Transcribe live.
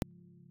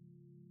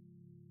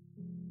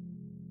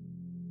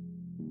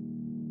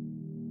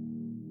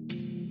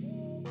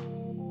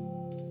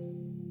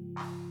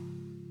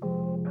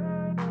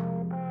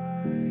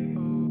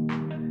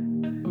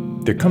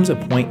There comes a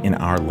point in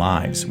our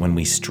lives when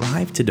we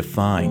strive to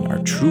define our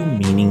true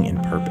meaning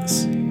and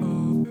purpose.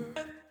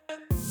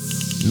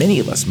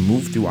 Many of us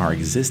move through our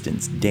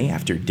existence day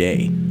after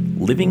day,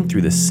 living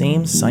through the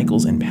same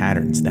cycles and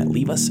patterns that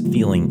leave us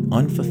feeling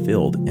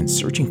unfulfilled and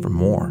searching for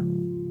more.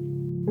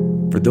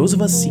 For those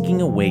of us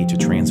seeking a way to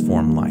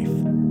transform life,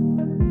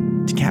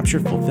 to capture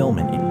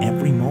fulfillment in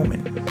every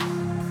moment,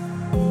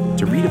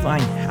 to redefine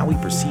how we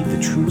perceive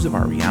the truths of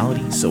our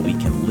reality so we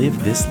can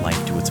live this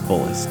life to its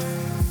fullest.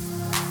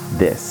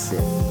 This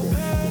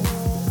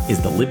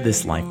is the Live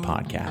This Life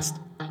podcast.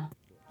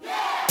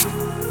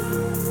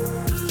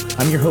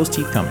 I'm your host,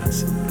 Heath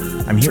Cummings.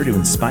 I'm here to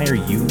inspire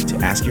you to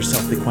ask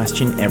yourself the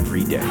question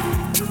every day.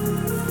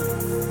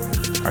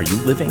 Are you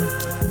living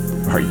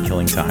or are you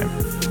killing time?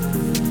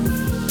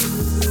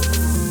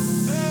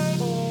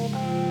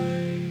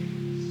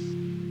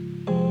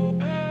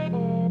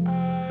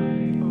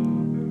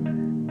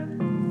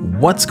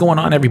 What's going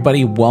on,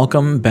 everybody?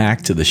 Welcome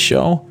back to the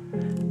show.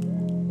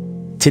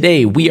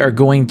 Today, we are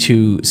going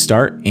to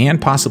start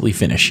and possibly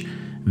finish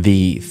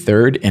the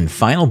third and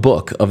final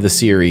book of the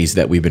series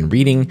that we've been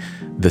reading,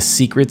 The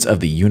Secrets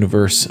of the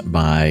Universe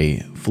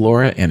by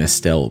Flora and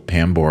Estelle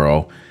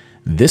Pamboro.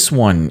 This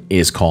one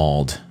is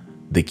called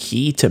The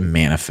Key to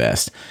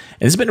Manifest.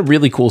 And it's been a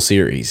really cool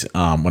series.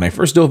 When I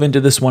first dove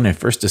into this one and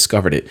first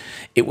discovered it,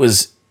 it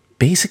was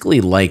basically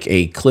like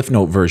a Cliff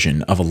Note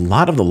version of a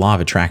lot of the law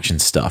of attraction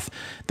stuff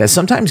that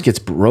sometimes gets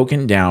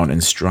broken down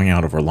and strung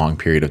out over a long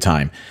period of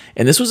time.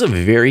 And this was a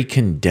very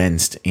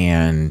condensed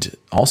and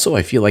also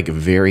I feel like a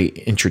very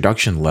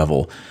introductory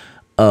level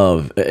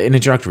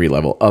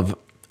of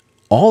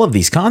all of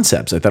these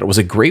concepts. I thought it was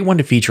a great one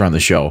to feature on the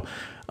show.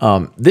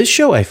 This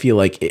show, I feel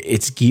like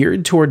it's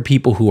geared toward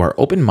people who are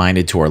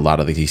open-minded to a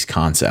lot of these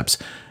concepts,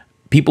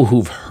 people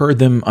who've heard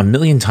them a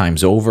million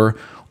times over,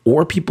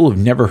 or people who've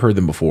never heard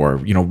them before.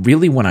 You know,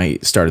 really when I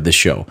started this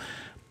show,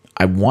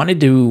 I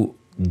wanted to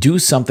do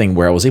something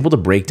where I was able to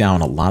break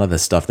down a lot of the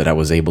stuff that I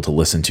was able to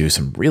listen to,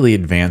 some really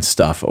advanced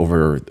stuff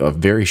over a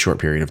very short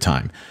period of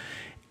time.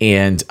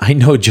 And I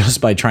know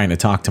just by trying to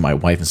talk to my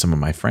wife and some of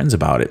my friends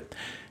about it,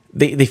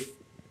 they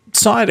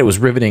saw it was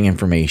riveting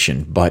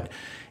information, but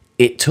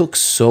it took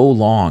so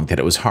long that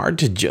it was hard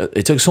to,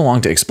 it took so long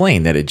to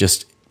explain that it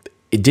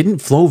didn't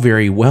flow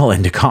very well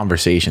into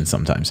conversation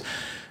sometimes.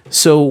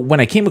 So when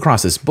I came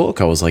across this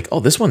book, I was like, oh,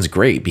 this one's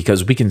great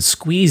because we can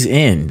squeeze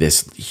in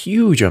this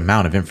huge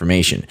amount of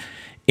information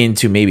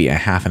into maybe a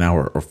half an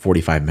hour or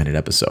 45-minute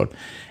episode.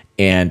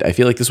 And I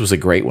feel like this was a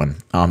great one.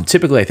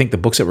 Typically, I think the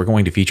books that we're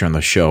going to feature on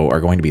the show are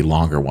going to be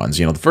longer ones.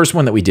 You know, the first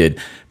one that we did,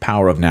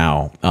 Power of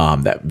Now,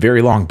 that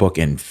very long book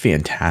and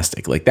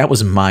fantastic. Like that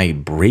was my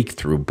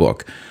breakthrough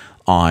book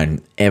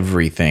on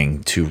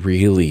everything to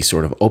really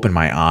sort of open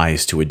my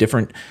eyes to a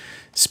different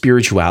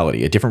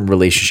spirituality, a different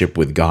relationship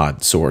with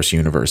God, source,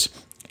 universe.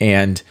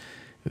 And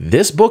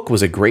this book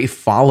was a great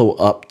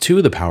follow-up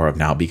to The Power of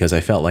Now because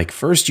I felt like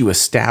first you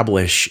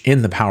establish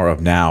in The Power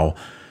of Now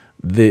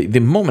the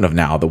moment of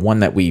now, the one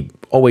that we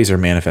always are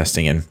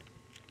manifesting in,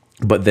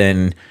 but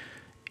then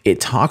it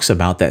talks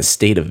about that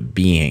state of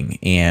being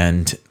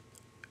and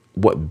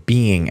what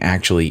being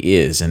actually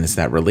is, and it's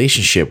that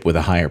relationship with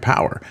a higher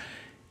power.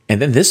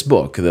 And then this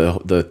book,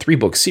 the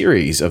 3-book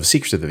series of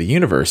Secrets of the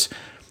Universe,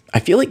 I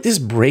feel like this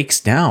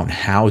breaks down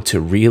how to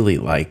really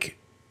like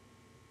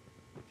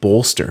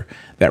bolster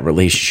that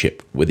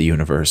relationship with the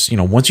universe. You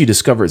know, once you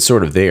discover it's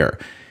sort of there,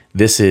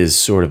 this is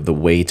sort of the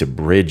way to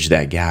bridge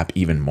that gap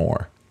even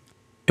more.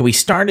 And we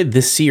started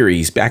this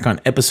series back on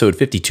episode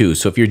 52.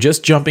 So if you're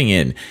just jumping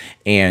in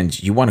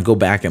and you want to go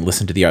back and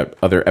listen to the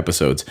other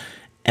episodes,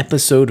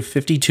 episode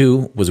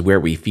 52 was where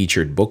we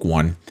featured book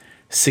 1.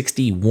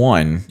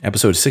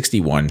 Episode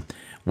 61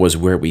 was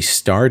where we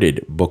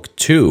started book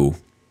 2.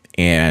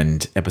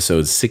 And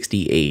episode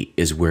 68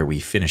 is where we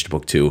finished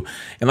book 2.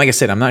 And like I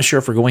said, I'm not sure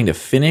if we're going to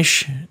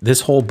finish this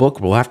whole book.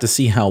 We'll have to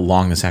see how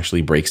long this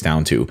actually breaks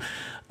down to.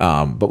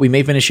 But we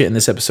may finish it in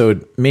this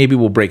episode. Maybe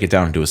we'll break it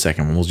down into a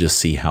second and we'll just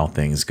see how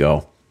things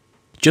go.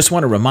 Just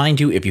want to remind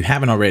you, if you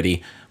haven't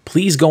already,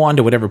 please go on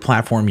to whatever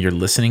platform you're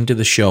listening to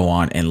the show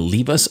on and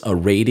leave us a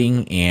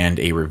rating and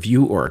a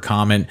review or a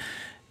comment.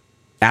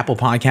 Apple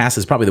Podcasts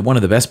is probably one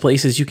of the best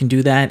places you can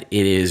do that.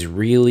 It is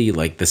really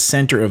like the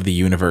center of the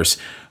universe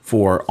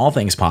for all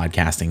things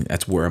podcasting.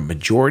 That's where a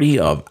majority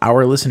of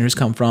our listeners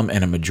come from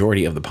and a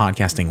majority of the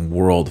podcasting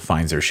world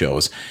finds their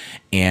shows.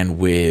 And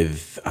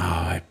with,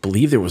 I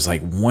believe there was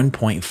like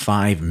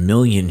 1.5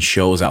 million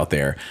shows out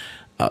there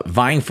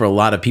vying for a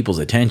lot of people's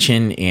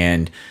attention,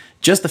 and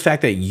just the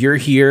fact that you're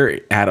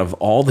here out of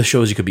all the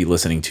shows you could be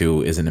listening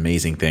to is an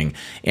amazing thing.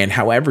 And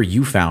however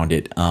you found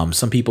it,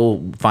 some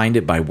people find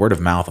it by word of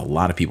mouth. A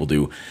lot of people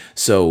do.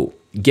 So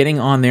getting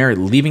on there,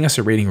 leaving us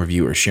a rating,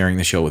 review, or sharing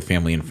the show with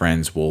family and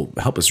friends will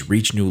help us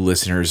reach new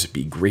listeners.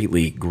 Be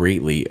greatly,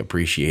 greatly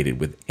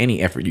appreciated with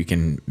any effort you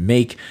can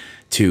make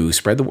to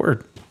spread the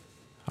word.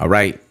 All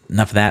right,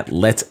 enough of that.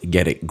 Let's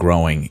get it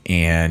growing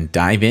and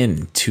dive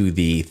into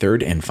the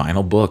third and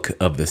final book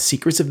of The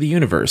Secrets of the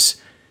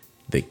Universe,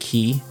 The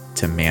Key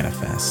to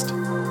Manifest.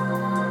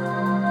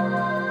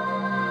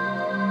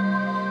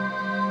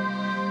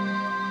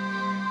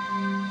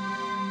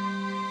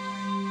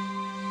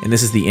 and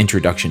this is the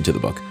introduction to the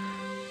book.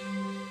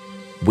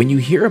 When you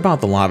hear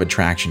about the law of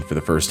attraction for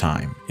the first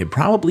time, it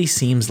probably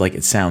seems like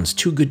it sounds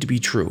too good to be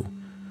true.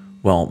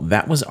 Well,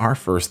 that was our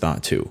first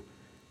thought too.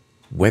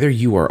 Whether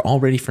you are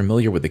already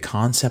familiar with the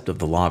concept of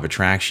the law of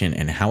attraction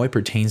and how it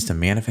pertains to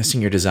manifesting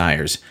your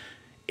desires,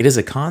 it is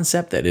a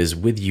concept that is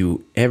with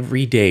you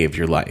every day of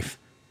your life.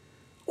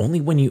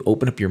 Only when you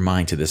open up your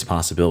mind to this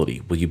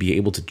possibility will you be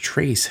able to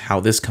trace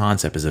how this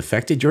concept has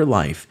affected your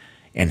life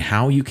and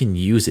how you can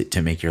use it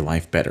to make your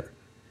life better.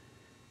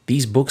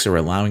 These books are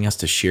allowing us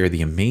to share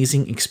the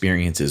amazing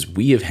experiences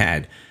we have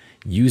had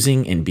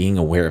using and being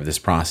aware of this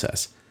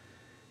process.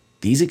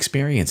 These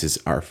experiences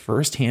are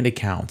first-hand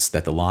accounts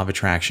that the law of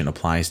attraction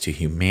applies to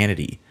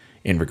humanity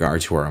in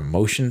regard to our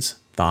emotions,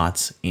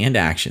 thoughts, and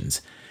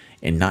actions,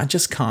 and not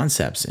just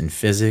concepts in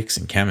physics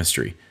and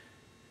chemistry.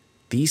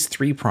 These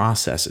three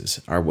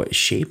processes are what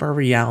shape our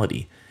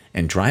reality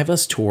and drive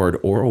us toward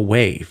or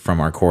away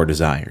from our core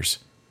desires.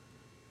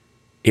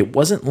 It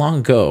wasn't long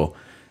ago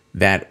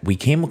that we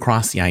came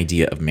across the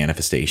idea of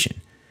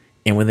manifestation,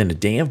 and within a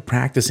day of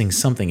practicing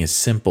something as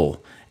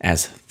simple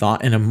as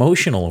thought and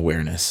emotional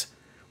awareness,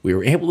 we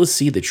were able to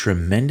see the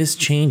tremendous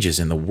changes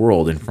in the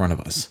world in front of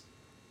us.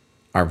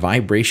 Our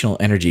vibrational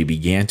energy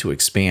began to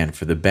expand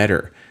for the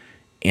better,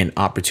 and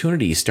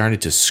opportunities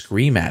started to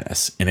scream at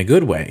us in a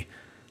good way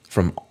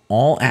from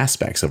all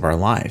aspects of our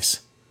lives.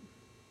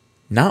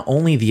 Not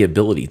only the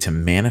ability to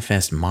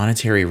manifest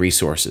monetary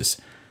resources,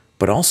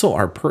 but also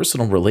our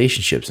personal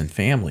relationships and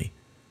family.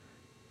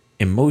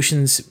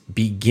 Emotions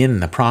begin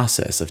the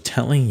process of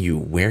telling you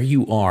where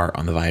you are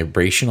on the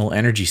vibrational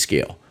energy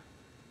scale.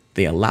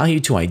 They allow you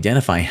to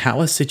identify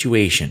how a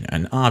situation,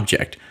 an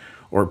object,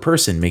 or a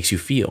person makes you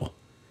feel.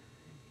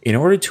 In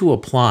order to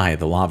apply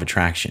the law of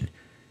attraction,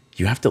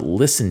 you have to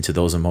listen to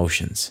those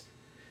emotions.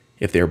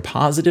 If they're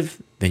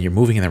positive, then you're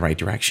moving in the right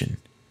direction.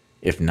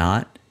 If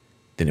not,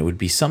 then it would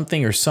be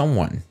something or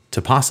someone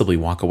to possibly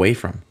walk away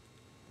from.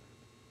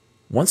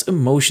 Once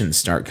emotions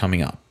start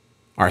coming up,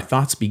 our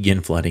thoughts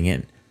begin flooding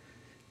in.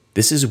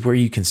 This is where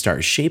you can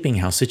start shaping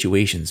how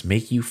situations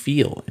make you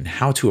feel and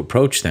how to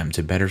approach them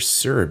to better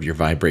serve your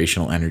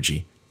vibrational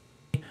energy.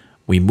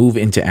 We move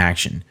into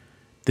action.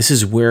 This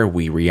is where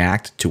we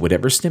react to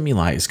whatever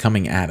stimuli is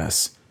coming at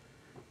us.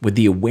 With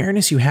the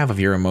awareness you have of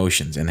your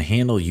emotions and the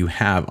handle you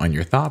have on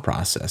your thought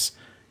process,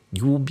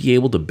 you will be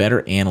able to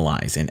better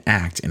analyze and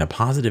act in a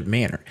positive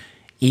manner,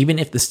 even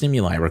if the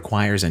stimuli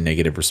requires a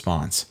negative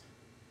response.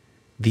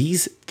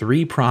 These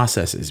three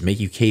processes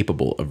make you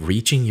capable of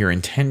reaching your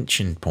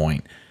intention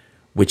point,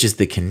 which is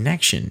the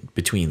connection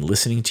between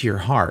listening to your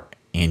heart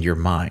and your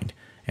mind,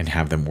 and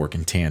have them work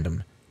in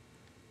tandem.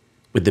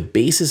 With the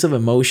basis of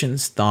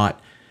emotions,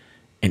 thought,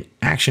 and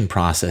action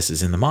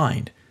processes in the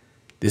mind,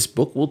 this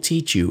book will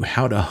teach you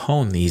how to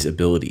hone these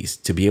abilities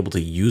to be able to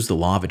use the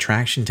law of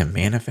attraction to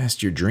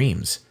manifest your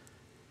dreams.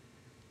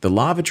 The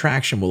law of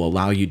attraction will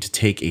allow you to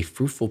take a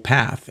fruitful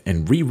path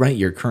and rewrite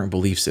your current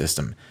belief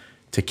system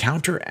to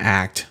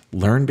counteract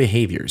learned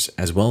behaviors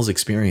as well as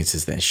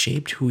experiences that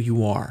shaped who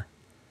you are.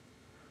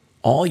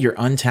 All your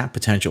untapped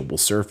potential will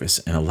surface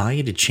and allow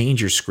you to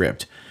change your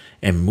script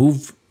and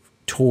move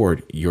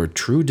toward your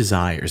true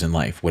desires in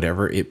life,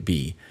 whatever it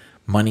be: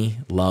 money,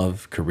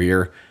 love,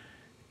 career,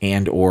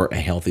 and or a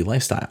healthy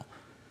lifestyle.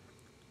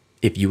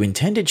 If you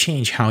intend to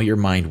change how your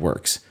mind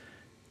works,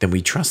 then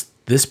we trust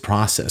this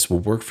process will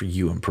work for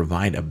you and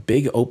provide a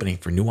big opening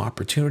for new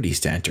opportunities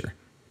to enter.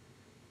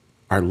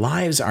 Our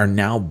lives are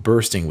now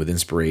bursting with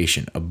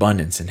inspiration,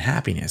 abundance, and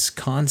happiness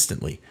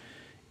constantly,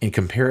 in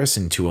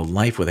comparison to a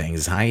life with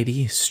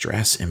anxiety,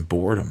 stress, and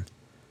boredom.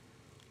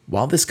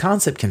 While this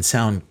concept can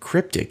sound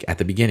cryptic at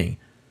the beginning,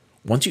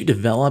 once you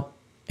develop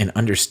an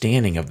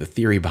understanding of the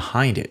theory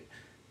behind it,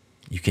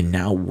 you can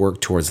now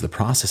work towards the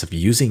process of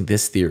using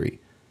this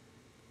theory.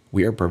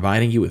 We are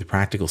providing you with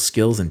practical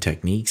skills and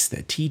techniques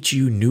that teach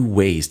you new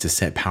ways to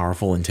set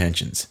powerful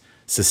intentions,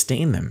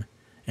 sustain them,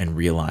 and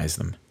realize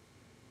them.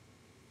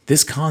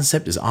 This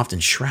concept is often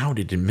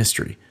shrouded in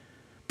mystery,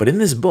 but in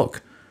this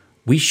book,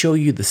 we show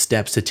you the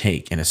steps to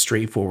take in a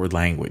straightforward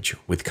language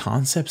with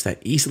concepts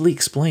that easily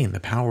explain the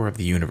power of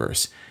the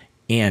universe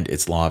and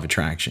its law of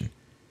attraction.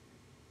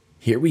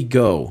 Here we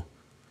go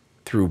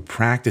through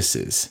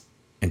practices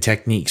and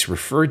techniques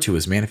referred to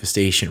as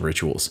manifestation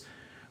rituals,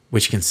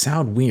 which can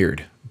sound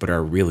weird but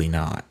are really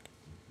not.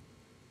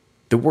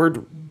 The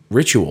word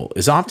ritual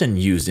is often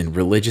used in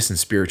religious and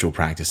spiritual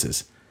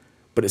practices,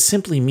 but it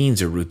simply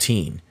means a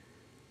routine.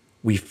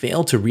 We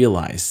fail to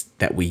realize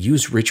that we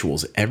use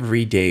rituals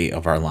every day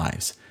of our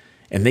lives,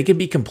 and they can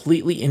be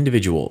completely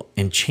individual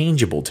and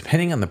changeable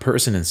depending on the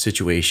person and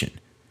situation.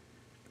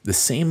 The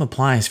same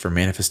applies for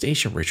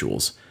manifestation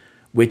rituals,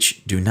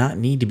 which do not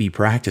need to be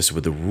practiced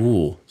with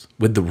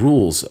the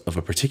rules of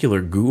a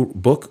particular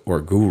book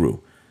or guru.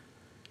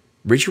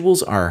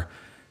 Rituals are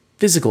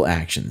physical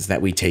actions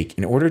that we take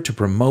in order to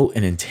promote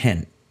an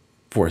intent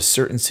for a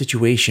certain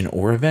situation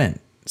or event,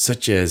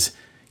 such as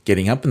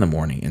getting up in the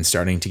morning and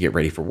starting to get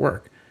ready for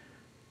work.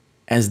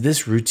 As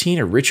this routine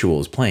or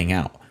ritual is playing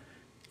out,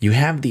 You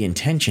have the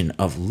intention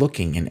of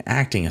looking and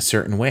acting a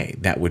certain way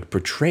that would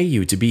portray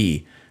you to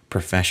be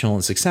professional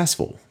and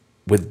successful,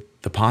 with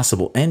the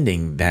possible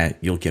ending that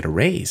you'll get a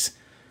raise.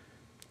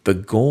 The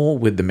goal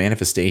with the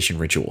manifestation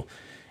ritual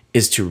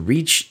is to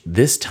reach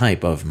this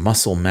type of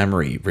muscle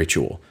memory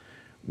ritual,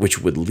 which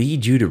would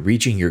lead you to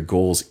reaching your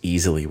goals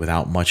easily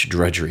without much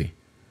drudgery.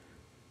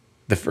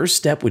 The first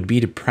step would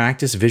be to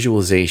practice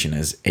visualization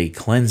as a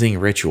cleansing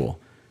ritual,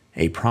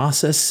 a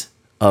process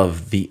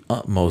of the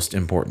utmost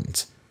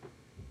importance.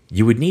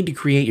 You would need to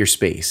create your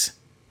space,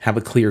 have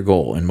a clear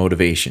goal and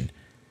motivation.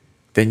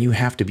 Then you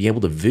have to be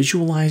able to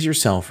visualize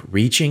yourself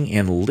reaching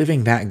and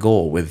living that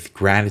goal with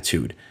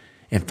gratitude,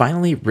 and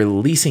finally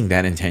releasing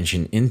that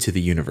intention into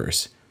the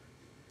universe.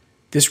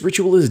 This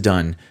ritual is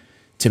done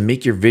to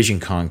make your vision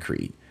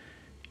concrete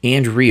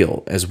and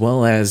real, as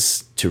well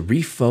as to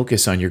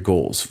refocus on your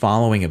goals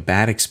following a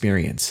bad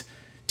experience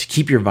to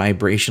keep your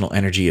vibrational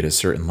energy at a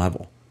certain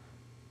level.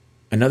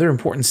 Another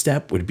important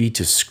step would be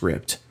to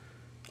script.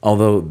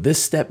 Although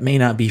this step may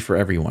not be for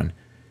everyone,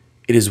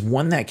 it is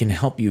one that can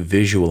help you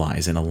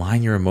visualize and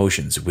align your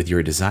emotions with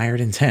your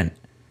desired intent.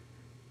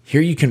 Here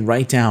you can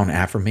write down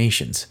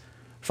affirmations,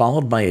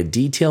 followed by a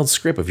detailed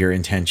script of your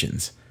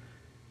intentions,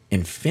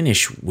 and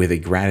finish with a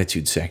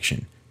gratitude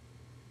section.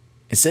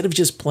 Instead of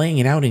just playing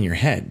it out in your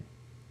head,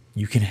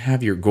 you can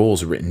have your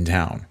goals written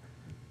down.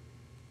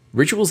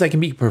 Rituals that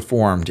can be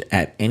performed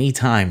at any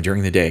time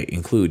during the day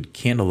include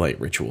candlelight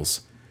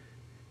rituals.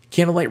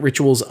 Candlelight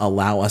rituals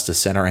allow us to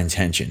set our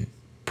intention,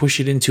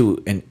 push it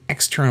into an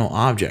external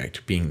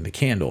object, being the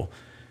candle,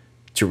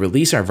 to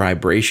release our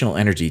vibrational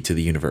energy to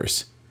the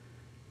universe.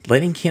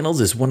 Lighting candles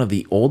is one of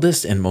the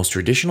oldest and most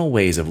traditional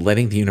ways of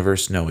letting the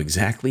universe know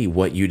exactly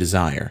what you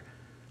desire.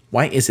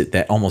 Why is it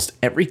that almost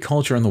every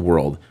culture in the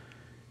world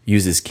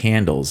uses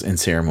candles in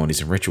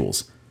ceremonies and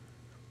rituals?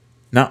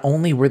 Not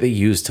only were they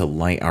used to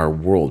light our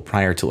world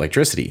prior to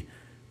electricity,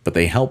 but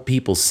they help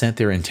people set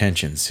their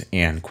intentions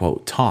and,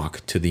 quote,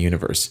 talk to the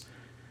universe.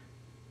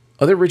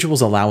 Other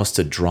rituals allow us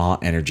to draw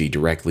energy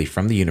directly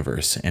from the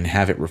universe and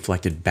have it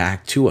reflected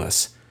back to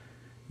us.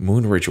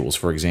 Moon rituals,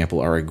 for example,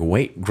 are a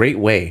great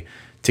way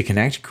to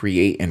connect,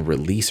 create, and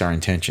release our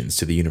intentions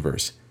to the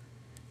universe.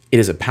 It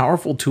is a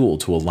powerful tool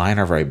to align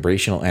our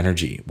vibrational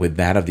energy with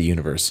that of the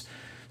universe,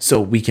 so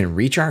we can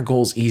reach our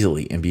goals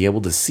easily and be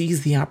able to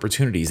seize the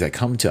opportunities that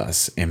come to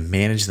us and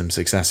manage them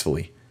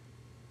successfully.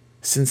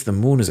 Since the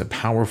moon is a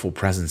powerful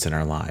presence in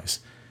our lives,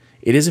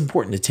 it is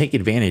important to take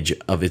advantage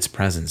of its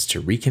presence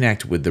to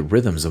reconnect with the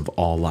rhythms of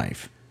all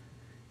life.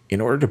 In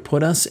order to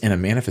put us in a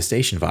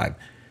manifestation vibe,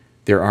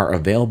 there are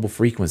available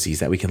frequencies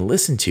that we can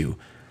listen to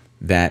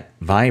that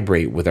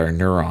vibrate with our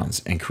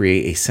neurons and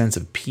create a sense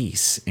of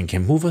peace and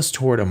can move us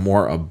toward a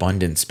more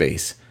abundant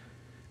space.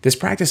 This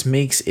practice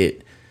makes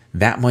it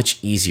that much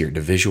easier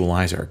to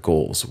visualize our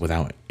goals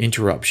without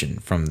interruption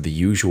from the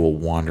usual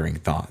wandering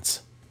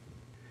thoughts.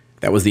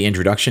 That was the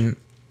introduction,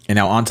 and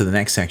now on to the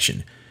next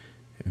section,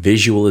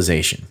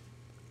 visualization.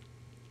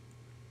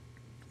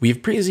 We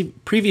have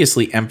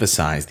previously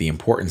emphasized the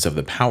importance of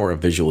the power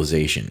of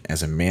visualization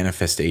as a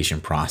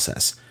manifestation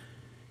process.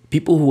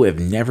 People who have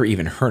never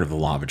even heard of the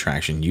law of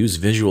attraction use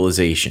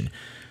visualization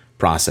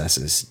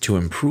processes to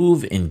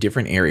improve in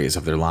different areas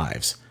of their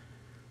lives.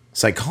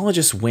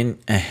 Psychologists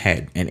went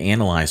ahead and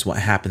analyzed what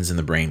happens in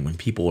the brain when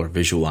people are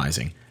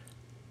visualizing.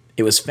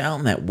 It was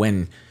found that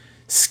when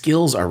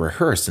skills are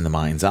rehearsed in the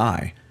mind's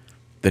eye,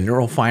 the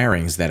neural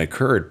firings that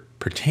occurred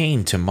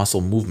pertain to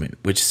muscle movement,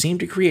 which seem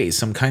to create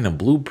some kind of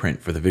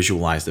blueprint for the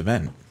visualized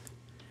event.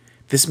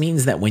 This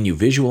means that when you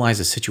visualize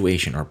a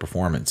situation or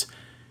performance,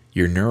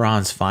 your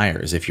neurons fire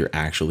as if you're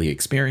actually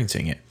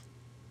experiencing it.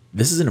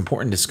 This is an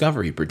important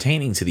discovery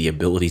pertaining to the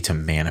ability to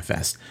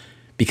manifest,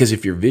 because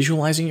if you're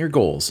visualizing your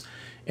goals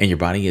and your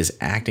body is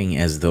acting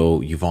as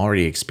though you've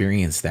already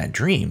experienced that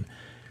dream,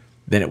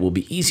 then it will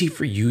be easy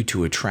for you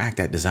to attract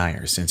that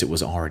desire since it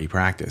was already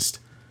practiced.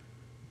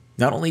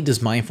 Not only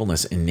does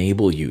mindfulness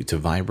enable you to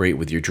vibrate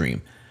with your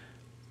dream,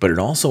 but it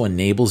also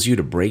enables you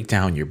to break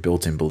down your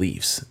built-in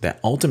beliefs that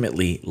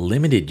ultimately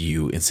limited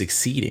you in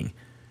succeeding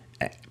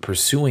at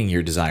pursuing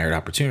your desired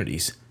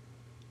opportunities.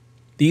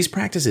 These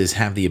practices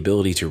have the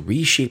ability to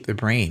reshape the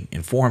brain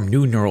and form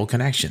new neural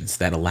connections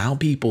that allow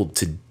people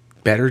to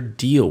better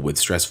deal with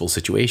stressful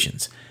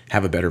situations,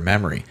 have a better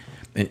memory,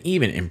 and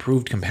even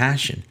improved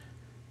compassion.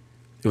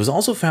 It was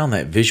also found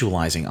that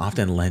visualizing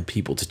often led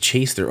people to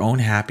chase their own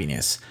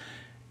happiness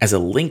as a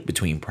link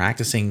between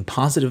practicing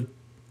positive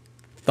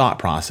thought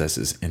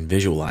processes and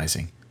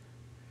visualizing.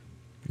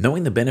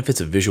 Knowing the benefits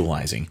of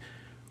visualizing,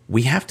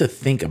 we have to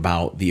think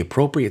about the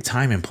appropriate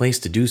time and place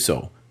to do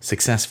so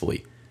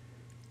successfully.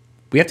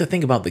 We have to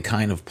think about the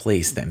kind of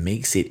place that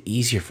makes it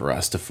easier for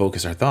us to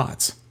focus our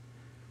thoughts.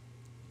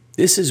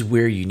 This is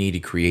where you need to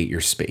create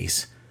your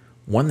space,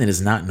 one that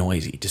is not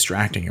noisy,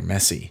 distracting, or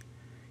messy.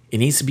 It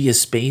needs to be a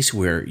space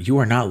where you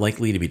are not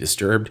likely to be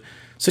disturbed,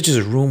 such as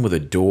a room with a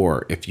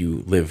door if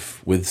you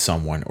live with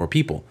someone or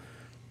people.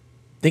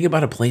 Think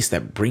about a place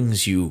that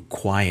brings you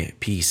quiet,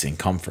 peace, and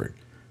comfort.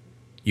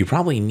 You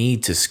probably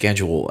need to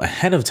schedule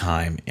ahead of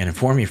time and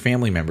inform your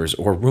family members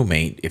or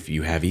roommate, if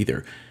you have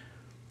either,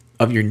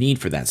 of your need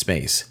for that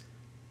space.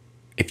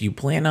 If you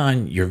plan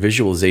on your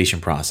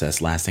visualization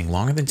process lasting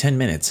longer than 10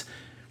 minutes,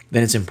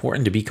 then it's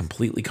important to be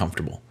completely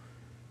comfortable.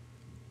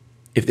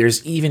 If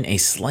there's even a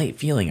slight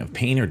feeling of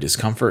pain or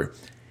discomfort,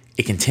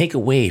 it can take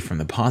away from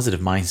the positive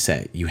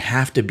mindset you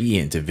have to be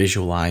in to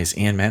visualize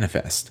and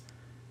manifest.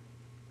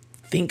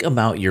 Think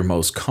about your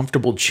most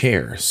comfortable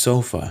chair,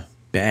 sofa,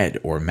 bed,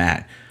 or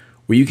mat,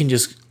 where you can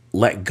just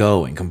let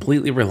go and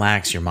completely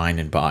relax your mind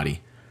and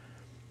body.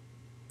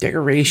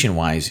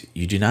 Decoration-wise,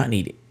 you do not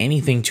need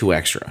anything too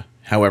extra.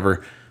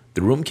 However,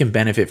 the room can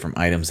benefit from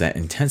items that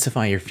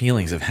intensify your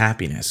feelings of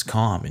happiness,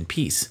 calm, and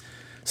peace,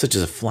 such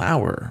as a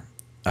flower,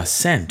 a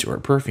scent, or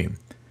a perfume.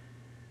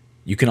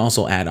 You can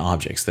also add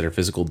objects that are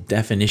physical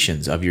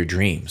definitions of your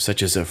dreams,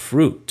 such as a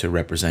fruit to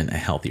represent a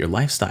healthier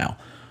lifestyle,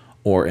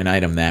 or an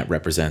item that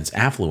represents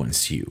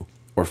affluence to you,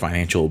 or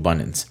financial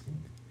abundance.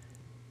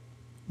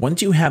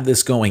 Once you have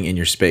this going in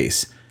your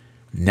space,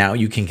 now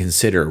you can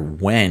consider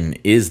when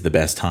is the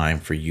best time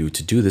for you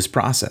to do this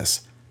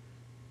process.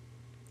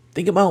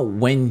 Think about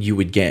when you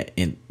would get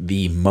in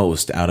the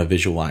most out of the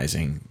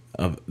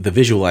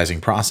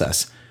visualizing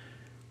process.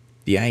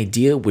 The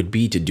idea would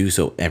be to do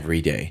so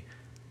every day.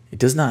 It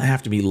does not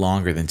have to be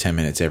longer than 10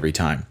 minutes every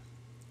time,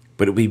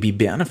 but it would be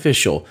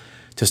beneficial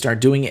to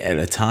start doing it at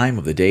a time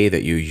of the day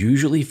that you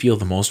usually feel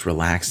the most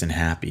relaxed and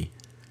happy.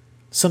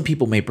 Some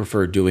people may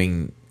prefer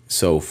doing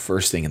so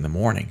first thing in the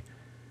morning.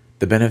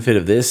 The benefit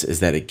of this is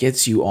that it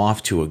gets you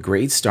off to a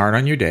great start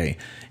on your day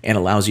and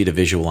allows you to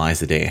visualize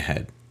the day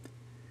ahead.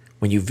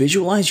 When you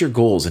visualize your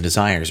goals and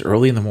desires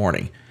early in the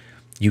morning,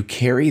 you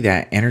carry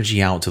that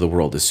energy out to the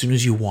world as soon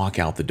as you walk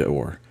out the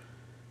door.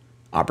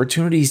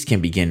 Opportunities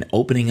can begin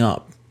opening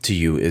up to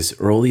you as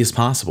early as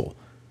possible.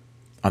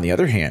 On the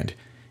other hand,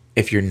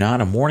 if you're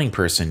not a morning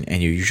person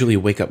and you usually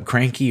wake up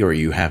cranky or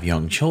you have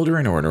young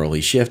children or an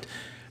early shift,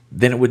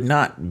 then it would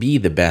not be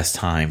the best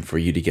time for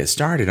you to get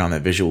started on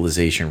that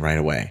visualization right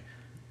away.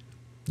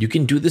 You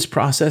can do this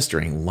process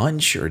during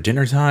lunch or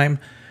dinner time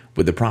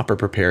with the proper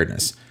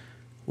preparedness.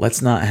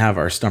 Let's not have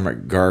our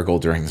stomach gargle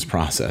during this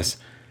process.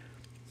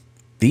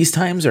 These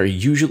times are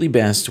usually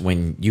best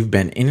when you've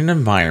been in an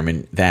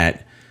environment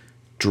that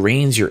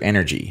drains your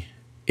energy.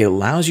 It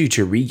allows you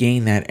to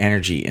regain that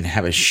energy and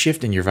have a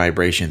shift in your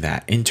vibration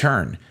that, in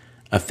turn,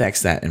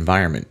 affects that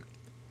environment.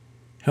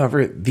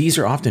 However, these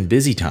are often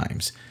busy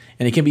times,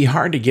 and it can be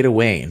hard to get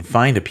away and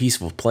find a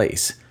peaceful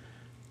place.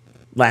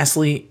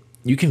 Lastly,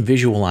 you can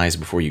visualize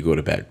before you go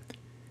to bed.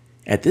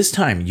 At this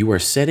time, you are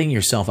setting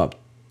yourself up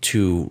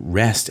to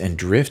rest and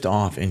drift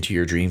off into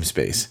your dream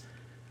space.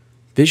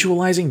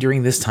 Visualizing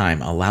during this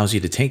time allows you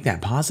to take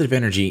that positive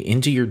energy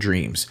into your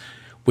dreams,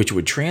 which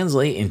would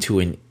translate into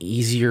an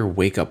easier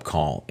wake-up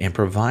call and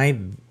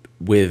provide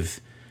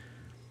with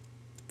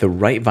the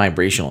right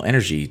vibrational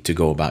energy to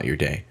go about your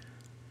day.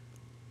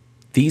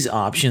 These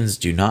options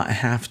do not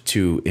have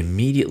to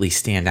immediately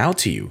stand out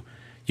to you.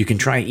 You can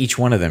try each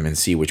one of them and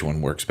see which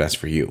one works best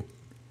for you.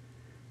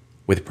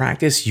 With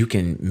practice, you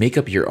can make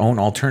up your own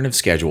alternative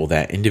schedule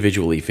that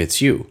individually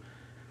fits you.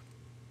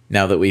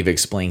 Now that we've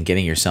explained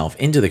getting yourself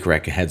into the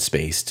correct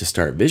headspace to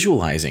start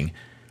visualizing,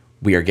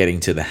 we are getting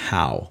to the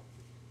how.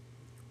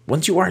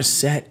 Once you are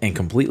set and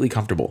completely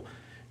comfortable,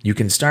 you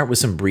can start with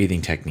some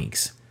breathing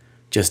techniques.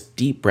 Just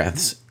deep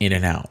breaths in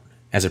and out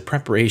as a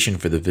preparation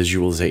for the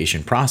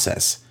visualization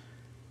process.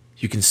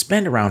 You can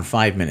spend around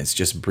 5 minutes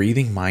just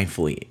breathing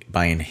mindfully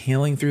by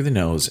inhaling through the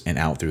nose and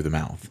out through the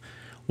mouth,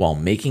 while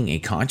making a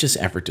conscious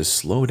effort to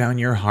slow down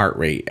your heart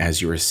rate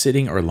as you are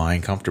sitting or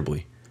lying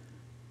comfortably.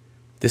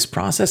 This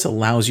process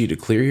allows you to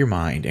clear your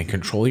mind and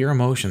control your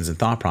emotions and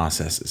thought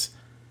processes.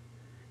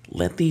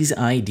 Let these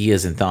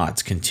ideas and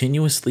thoughts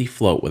continuously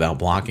float without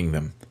blocking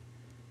them.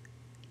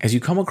 As you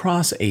come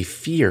across a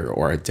fear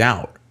or a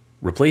doubt,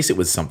 replace it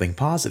with something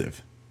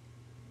positive.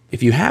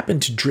 If you happen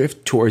to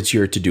drift towards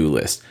your to-do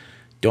list,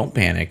 don't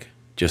panic,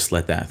 just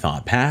let that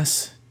thought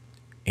pass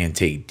and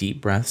take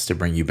deep breaths to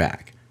bring you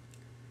back.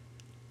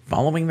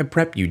 Following the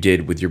prep you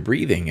did with your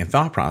breathing and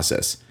thought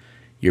process,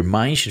 your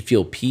mind should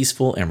feel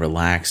peaceful and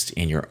relaxed,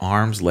 and your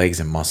arms, legs,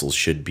 and muscles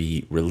should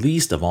be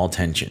released of all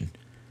tension.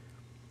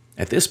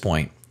 At this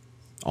point,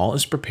 all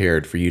is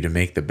prepared for you to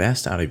make the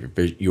best out of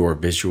your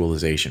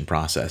visualization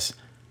process.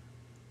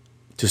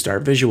 To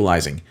start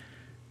visualizing,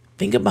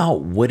 think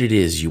about what it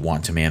is you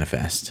want to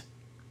manifest.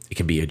 It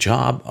can be a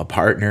job, a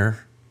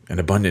partner, an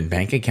abundant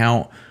bank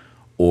account,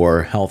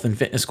 or health and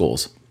fitness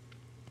goals.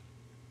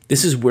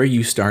 This is where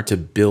you start to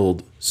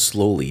build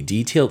slowly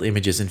detailed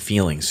images and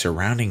feelings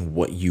surrounding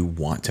what you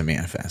want to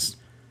manifest.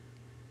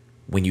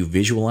 When you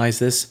visualize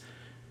this,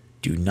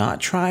 do not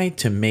try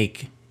to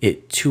make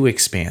it too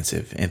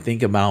expansive and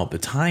think about the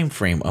time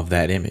frame of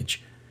that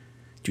image.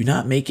 Do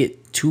not make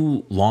it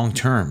too long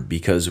term,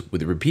 because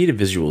with repeated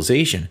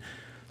visualization,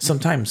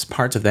 sometimes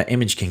parts of that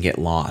image can get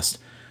lost.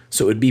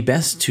 So it'd be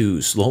best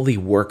to slowly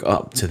work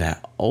up to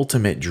that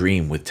ultimate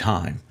dream with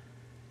time.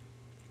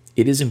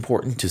 It is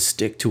important to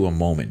stick to a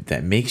moment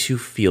that makes you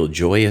feel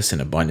joyous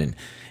and abundant,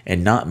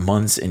 and not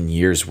months and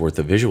years worth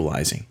of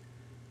visualizing.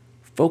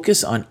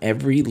 Focus on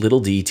every little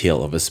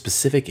detail of a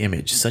specific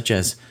image, such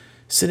as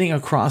sitting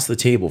across the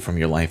table from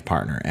your life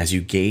partner as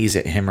you gaze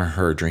at him or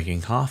her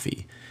drinking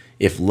coffee,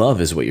 if love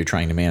is what you're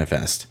trying to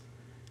manifest.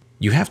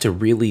 You have to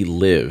really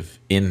live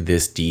in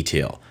this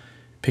detail.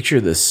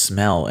 Picture the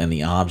smell and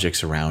the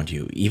objects around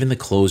you, even the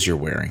clothes you're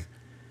wearing.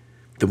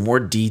 The more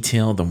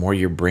detail, the more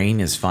your brain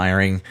is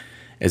firing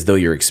as though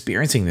you're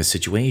experiencing this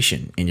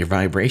situation and your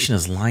vibration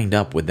is lined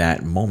up with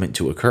that moment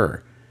to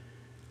occur.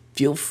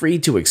 Feel free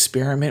to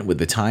experiment with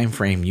the time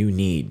frame you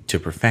need to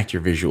perfect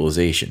your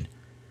visualization.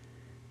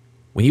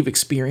 When you've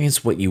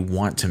experienced what you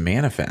want to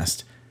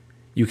manifest,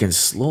 you can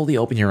slowly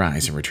open your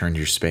eyes and return to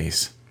your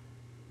space.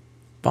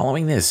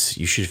 Following this,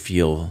 you should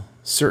feel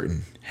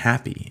certain,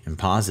 happy, and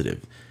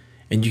positive,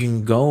 and you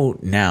can go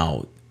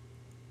now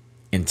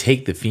and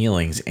take the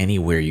feelings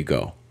anywhere you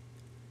go.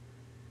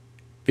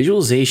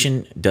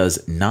 Visualization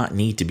does not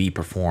need to be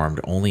performed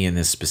only in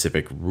this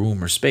specific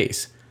room or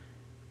space.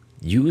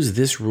 Use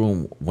this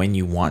room when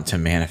you want to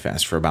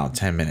manifest for about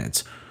 10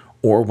 minutes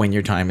or when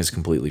your time is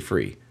completely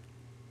free.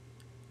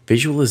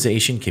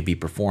 Visualization can be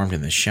performed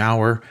in the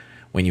shower,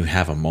 when you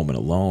have a moment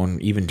alone,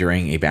 even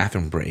during a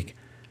bathroom break.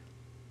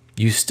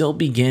 You still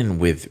begin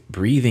with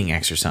breathing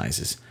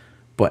exercises,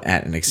 but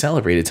at an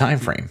accelerated time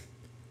frame.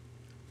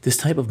 This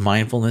type of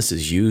mindfulness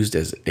is used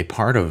as a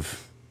part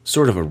of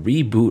sort of a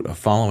reboot of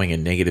following a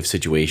negative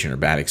situation or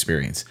bad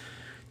experience,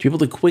 to be able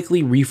to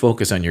quickly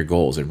refocus on your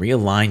goals and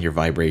realign your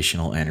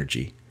vibrational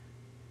energy.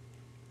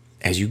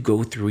 As you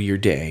go through your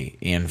day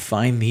and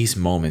find these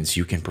moments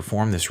you can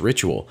perform this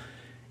ritual,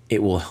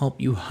 it will help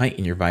you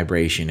heighten your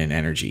vibration and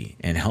energy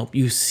and help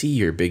you see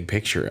your big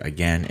picture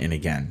again and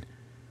again.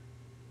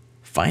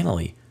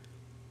 Finally,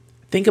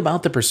 think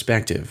about the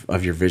perspective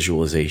of your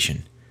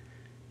visualization.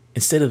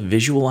 Instead of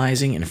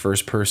visualizing in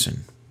first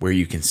person, where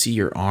you can see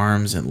your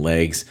arms and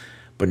legs,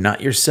 but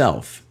not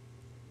yourself,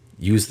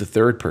 use the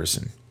third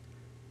person.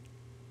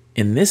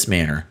 In this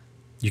manner,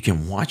 you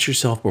can watch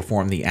yourself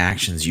perform the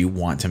actions you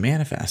want to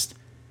manifest.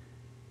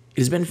 It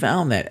has been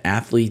found that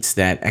athletes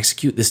that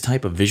execute this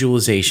type of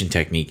visualization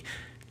technique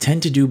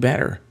tend to do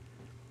better.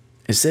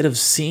 Instead of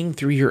seeing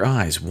through your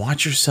eyes,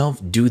 watch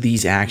yourself do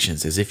these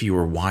actions as if you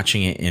were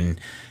watching it in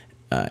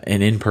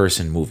an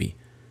in-person movie.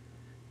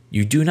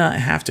 You do not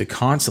have to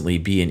constantly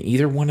be in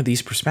either one of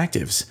these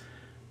perspectives,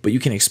 but you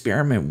can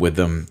experiment with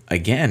them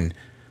again,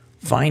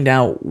 find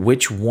out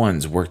which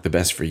ones work the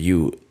best for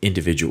you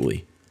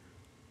individually.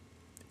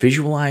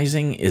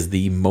 Visualizing is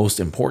the most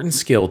important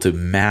skill to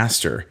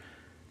master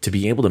to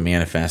be able to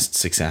manifest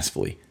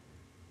successfully.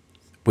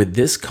 With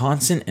this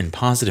constant and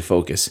positive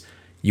focus,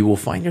 you will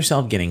find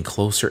yourself getting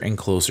closer and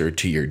closer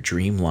to your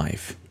dream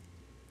life.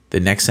 The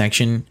next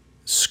section,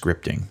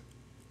 scripting.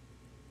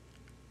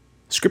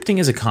 Scripting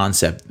is a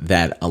concept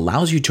that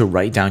allows you to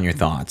write down your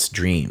thoughts,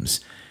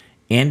 dreams,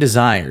 and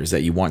desires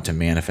that you want to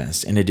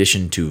manifest in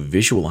addition to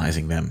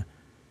visualizing them.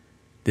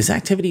 This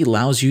activity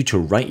allows you to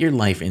write your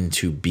life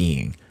into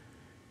being.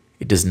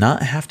 It does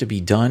not have to be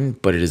done,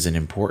 but it is an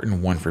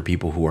important one for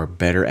people who are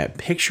better at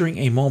picturing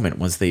a moment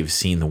once they've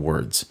seen the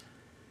words.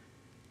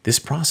 This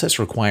process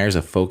requires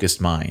a focused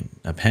mind,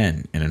 a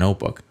pen, and a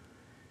notebook.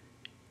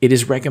 It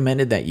is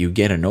recommended that you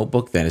get a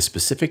notebook that is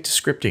specific to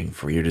scripting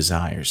for your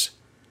desires.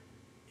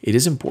 It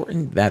is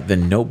important that the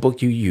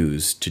notebook you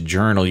use to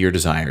journal your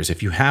desires,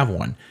 if you have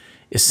one,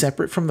 is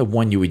separate from the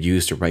one you would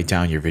use to write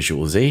down your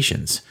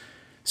visualizations,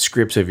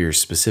 scripts of your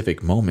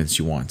specific moments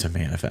you want to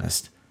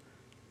manifest.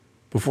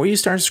 Before you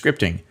start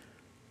scripting,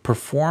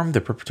 perform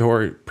the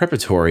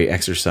preparatory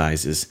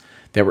exercises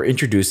that were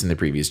introduced in the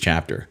previous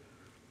chapter.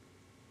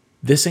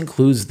 This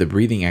includes the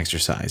breathing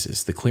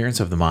exercises, the clearance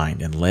of the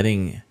mind, and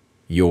letting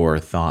your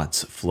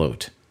thoughts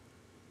float.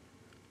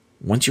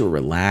 Once you're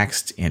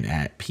relaxed and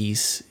at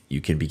peace, you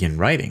can begin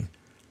writing.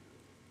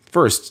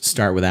 First,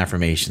 start with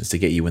affirmations to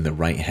get you in the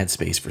right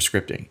headspace for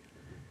scripting.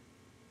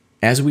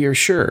 As we are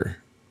sure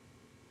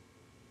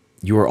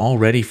you are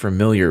already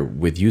familiar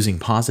with using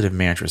positive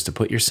mantras to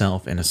put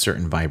yourself in a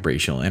certain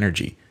vibrational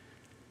energy.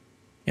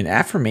 An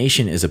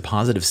affirmation is a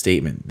positive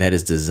statement that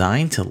is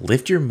designed to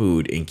lift your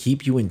mood and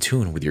keep you in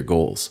tune with your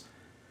goals.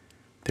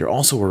 They're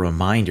also a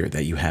reminder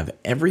that you have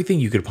everything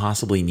you could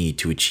possibly need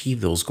to achieve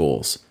those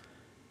goals.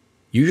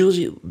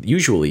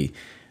 Usually,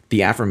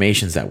 the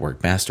affirmations that work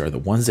best are the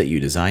ones that you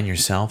design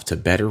yourself to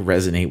better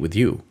resonate with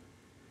you.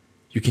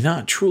 You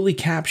cannot truly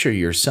capture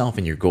yourself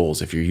and your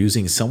goals if you're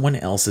using someone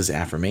else's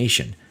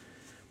affirmation,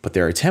 but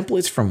there are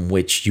templates from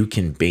which you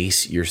can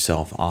base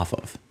yourself off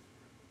of.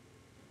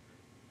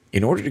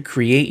 In order to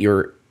create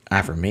your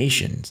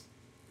affirmations,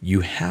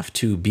 you have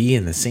to be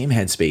in the same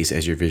headspace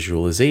as your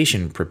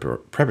visualization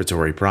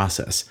preparatory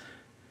process,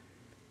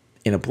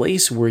 in a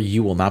place where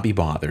you will not be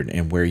bothered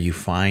and where you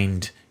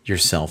find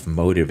yourself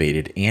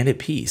motivated and at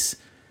peace.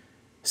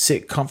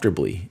 Sit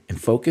comfortably and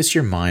focus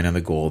your mind on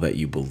the goal that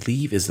you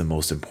believe is the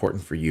most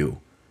important for you.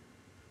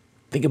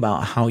 Think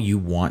about how you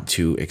want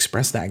to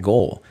express that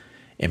goal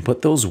and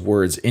put those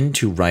words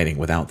into writing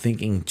without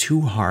thinking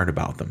too hard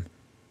about them.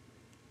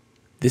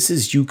 This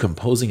is you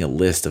composing a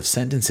list of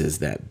sentences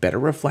that better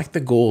reflect the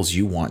goals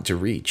you want to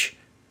reach.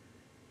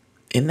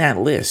 In that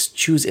list,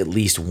 choose at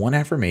least one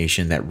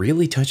affirmation that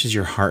really touches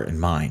your heart and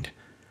mind.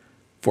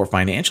 For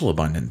financial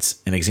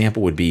abundance, an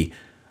example would be,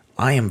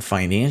 I am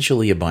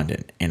financially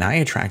abundant and I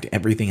attract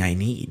everything I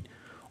need.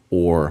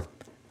 Or,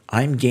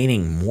 I'm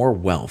gaining more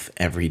wealth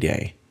every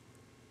day.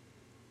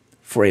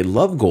 For a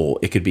love goal,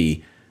 it could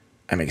be,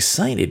 I'm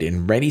excited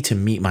and ready to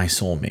meet my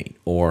soulmate.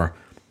 Or,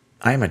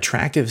 I am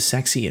attractive,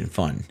 sexy, and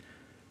fun.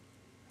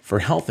 For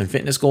health and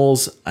fitness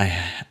goals,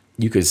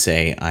 you could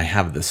say, I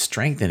have the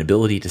strength and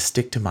ability to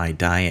stick to my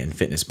diet and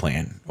fitness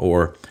plan.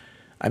 Or,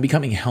 I'm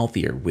becoming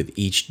healthier with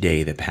each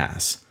day that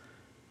pass.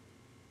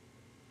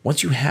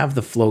 Once you have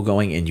the flow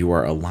going and you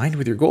are aligned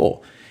with your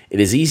goal, it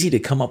is easy to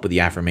come up with the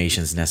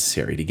affirmations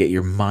necessary to get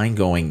your mind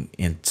going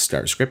and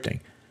start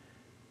scripting.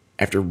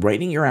 After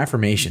writing your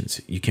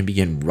affirmations, you can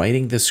begin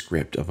writing the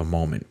script of a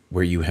moment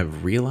where you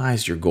have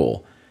realized your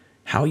goal,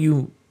 how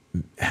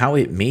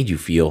it made you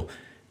feel,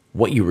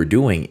 what you were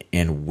doing,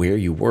 and where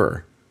you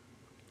were.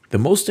 The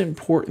most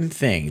important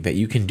thing that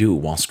you can do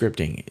while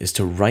scripting is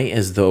to write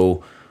as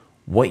though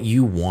what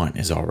you want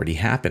is already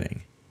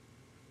happening.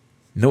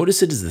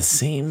 Notice it is the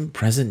same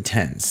present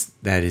tense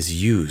that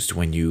is used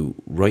when you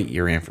write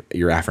your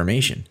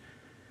affirmation.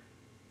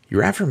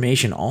 Your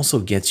affirmation also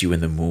gets you in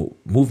the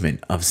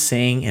movement of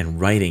saying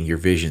and writing your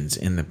visions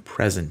in the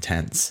present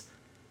tense.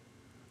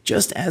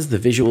 Just as the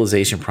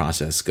visualization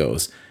process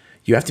goes,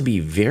 you have to be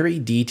very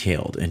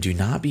detailed and do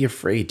not be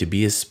afraid to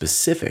be as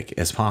specific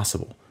as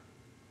possible.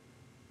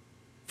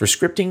 For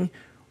scripting,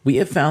 we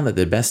have found that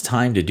the best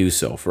time to do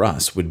so for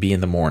us would be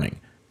in the morning.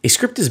 A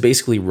script is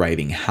basically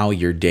writing how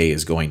your day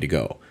is going to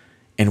go.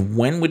 And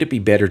when would it be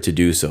better to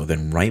do so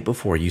than right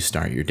before you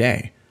start your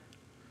day?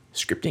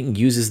 Scripting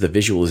uses the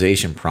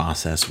visualization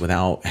process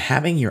without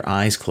having your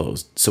eyes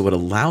closed, so it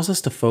allows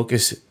us to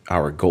focus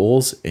our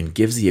goals and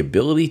gives the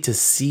ability to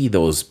see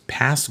those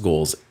past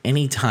goals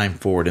anytime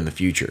forward in the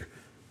future.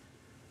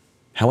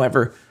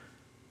 However,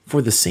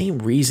 for the same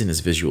reason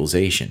as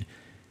visualization,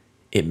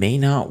 it may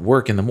not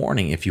work in the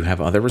morning if you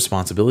have other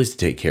responsibilities to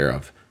take care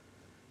of.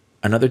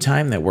 Another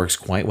time that works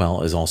quite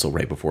well is also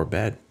right before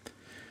bed.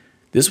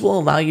 This will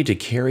allow you to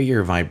carry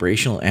your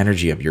vibrational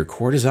energy of your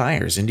core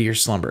desires into your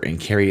slumber and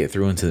carry it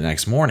through into the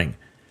next morning.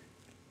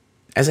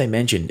 As I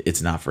mentioned,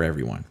 it's not for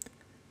everyone,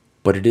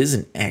 but it is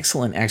an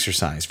excellent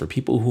exercise for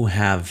people who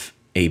have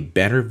a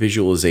better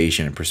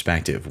visualization and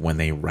perspective when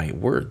they write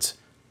words.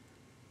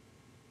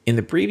 In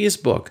the previous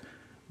book,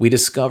 we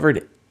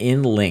discovered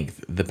in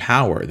length the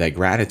power that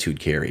gratitude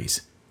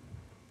carries.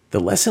 The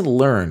lesson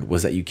learned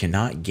was that you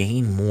cannot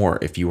gain more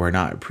if you are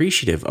not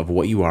appreciative of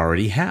what you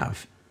already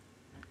have.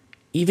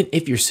 Even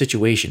if your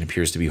situation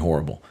appears to be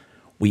horrible,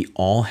 we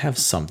all have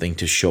something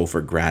to show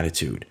for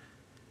gratitude,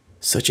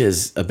 such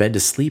as a bed to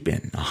sleep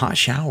in, a hot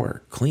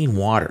shower, clean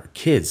water,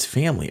 kids,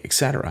 family,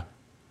 etc.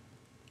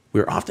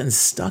 We're often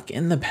stuck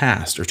in the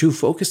past or too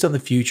focused on the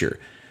future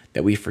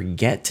that we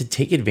forget to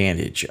take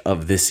advantage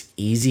of this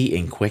easy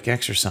and quick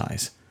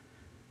exercise.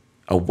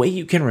 A way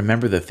you can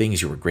remember the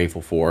things you were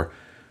grateful for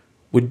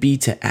would be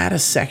to add a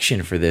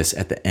section for this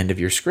at the end of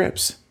your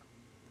scripts.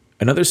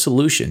 Another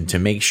solution to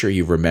make sure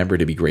you remember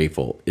to be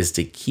grateful is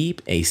to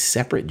keep a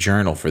separate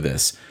journal for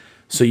this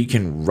so you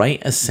can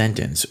write a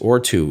sentence or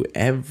two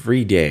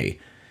every day,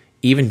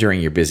 even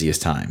during your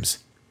busiest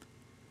times.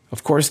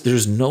 Of course,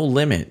 there's no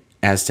limit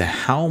as to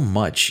how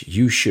much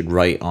you should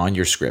write on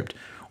your script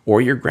or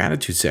your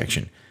gratitude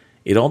section.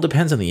 It all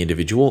depends on the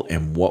individual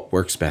and what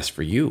works best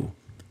for you.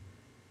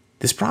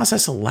 This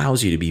process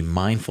allows you to be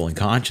mindful and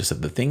conscious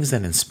of the things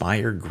that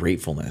inspire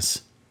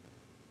gratefulness.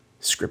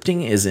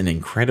 Scripting is an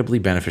incredibly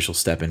beneficial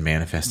step in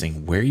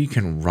manifesting where you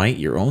can write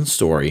your own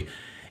story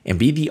and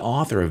be the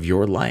author of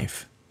your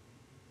life.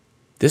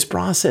 This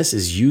process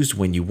is used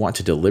when you want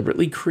to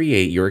deliberately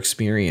create your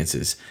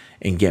experiences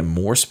and get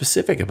more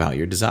specific about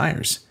your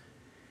desires.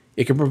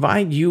 It can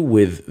provide you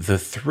with the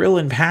thrill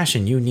and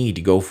passion you need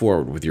to go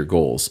forward with your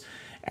goals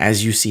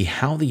as you see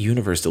how the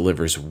universe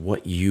delivers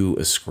what you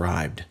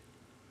ascribed.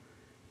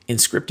 In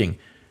scripting,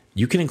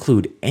 you can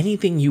include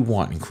anything you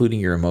want, including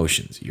your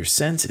emotions, your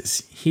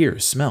senses, hear,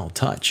 smell,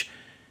 touch,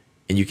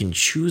 and you can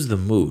choose the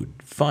mood,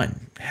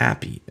 fun,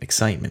 happy,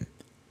 excitement.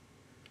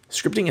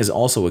 Scripting is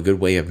also a good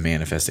way of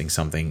manifesting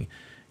something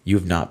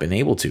you've not been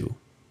able to.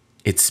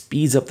 It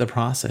speeds up the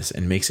process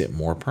and makes it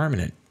more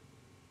permanent.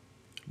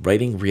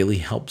 Writing really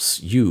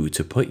helps you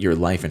to put your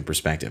life in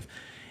perspective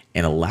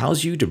and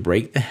allows you to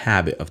break the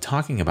habit of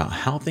talking about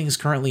how things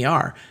currently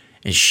are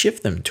and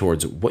shift them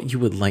towards what you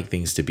would like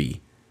things to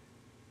be.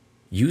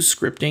 Use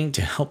scripting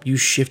to help you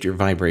shift your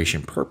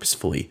vibration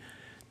purposefully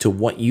to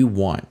what you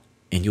want,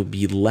 and you'll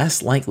be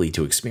less likely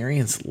to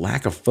experience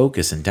lack of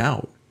focus and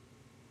doubt.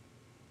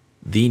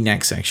 The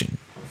next section,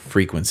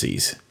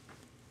 frequencies.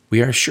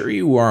 We are sure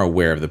you are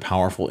aware of the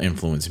powerful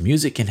influence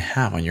music can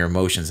have on your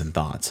emotions and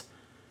thoughts.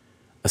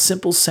 A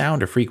simple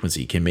sound or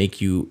frequency can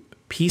make you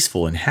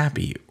peaceful and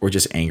happy, or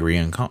just angry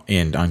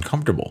and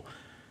uncomfortable.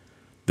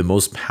 The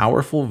most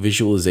powerful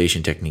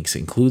visualization techniques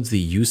includes the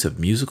use of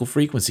musical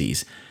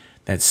frequencies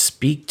that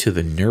speak to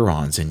the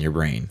neurons in your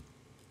brain.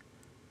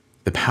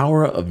 The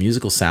power of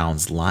musical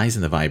sounds lies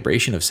in the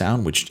vibration of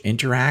sound, which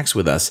interacts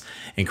with us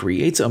and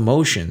creates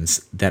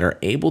emotions that are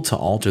able to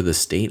alter the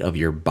state of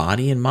your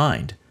body and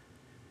mind.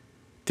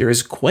 There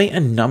is quite a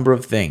number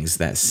of things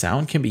that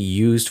sound can be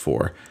used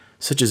for,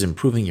 such as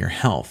improving your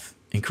health,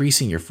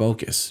 increasing your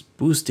focus,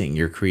 boosting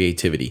your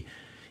creativity,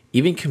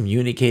 even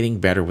communicating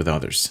better with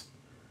others.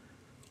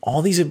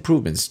 All these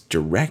improvements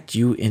direct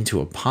you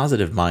into a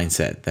positive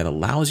mindset that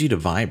allows you to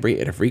vibrate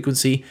at a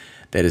frequency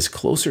that is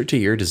closer to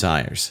your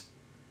desires.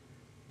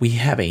 We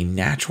have a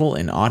natural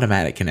and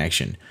automatic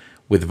connection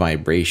with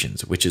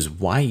vibrations, which is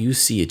why you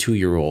see a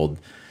 2-year-old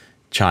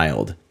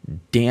child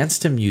dance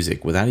to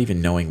music without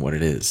even knowing what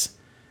it is.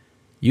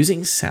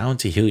 Using sound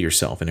to heal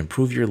yourself and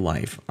improve your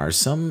life are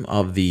some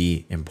of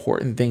the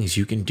important things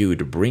you can do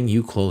to bring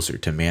you closer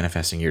to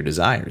manifesting your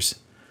desires.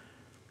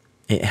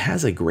 It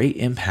has a great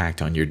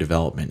impact on your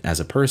development as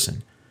a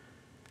person.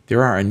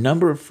 There are a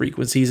number of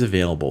frequencies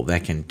available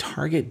that can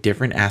target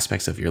different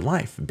aspects of your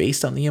life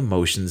based on the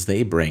emotions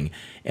they bring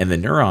and the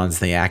neurons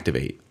they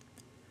activate.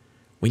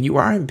 When you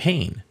are in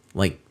pain,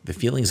 like the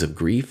feelings of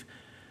grief,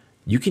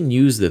 you can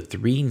use the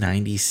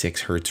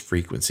 396 Hz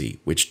frequency,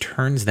 which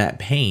turns that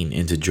pain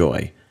into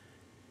joy.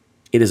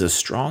 It is a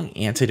strong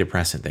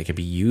antidepressant that can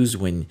be used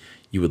when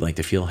you would like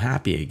to feel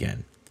happy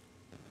again.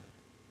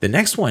 The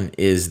next one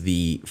is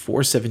the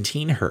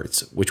 417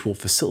 Hz, which will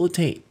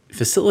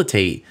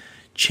facilitate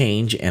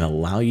change and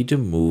allow you to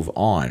move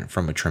on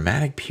from a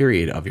traumatic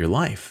period of your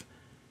life.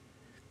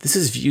 This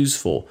is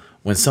useful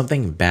when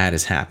something bad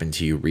has happened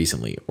to you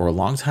recently or a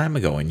long time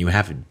ago and you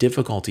have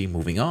difficulty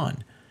moving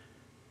on.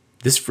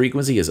 This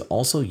frequency is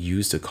also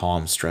used to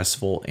calm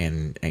stressful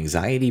and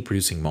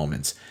anxiety-producing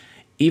moments,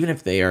 even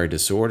if they are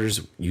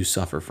disorders you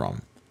suffer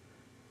from.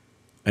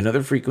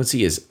 Another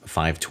frequency is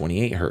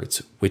 528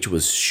 Hz, which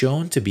was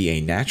shown to be a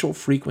natural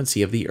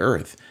frequency of the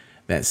Earth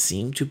that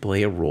seemed to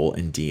play a role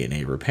in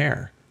DNA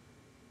repair.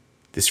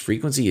 This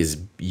frequency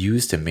is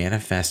used to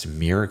manifest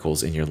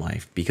miracles in your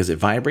life because it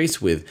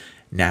vibrates with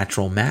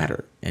natural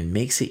matter and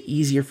makes it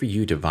easier for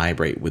you to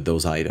vibrate with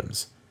those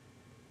items.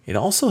 It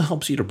also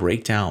helps you to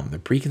break down the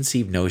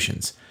preconceived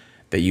notions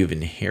that you've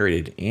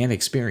inherited and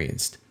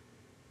experienced.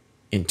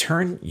 In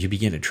turn, you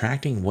begin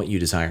attracting what you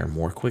desire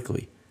more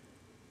quickly.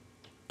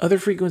 Other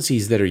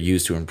frequencies that are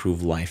used to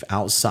improve life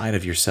outside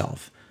of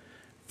yourself.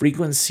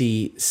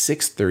 Frequency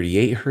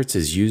 638 Hz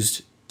is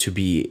used to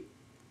be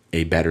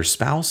a better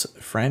spouse,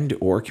 friend,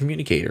 or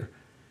communicator.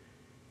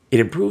 It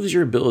improves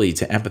your ability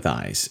to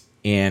empathize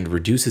and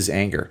reduces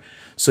anger,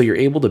 so you're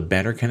able to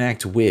better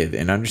connect with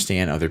and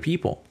understand other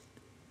people.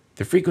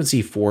 The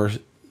frequency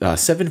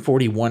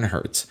 741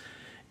 Hz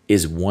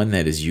is one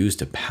that is used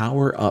to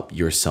power up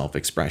your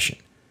self-expression.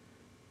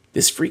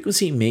 This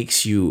frequency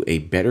makes you a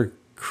better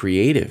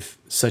creative,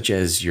 such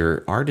as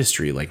your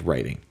artistry like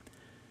writing.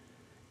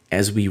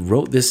 As we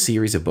wrote this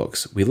series of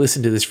books, we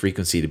listened to this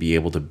frequency to be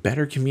able to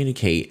better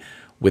communicate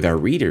with our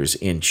readers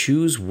and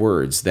choose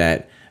words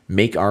that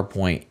make our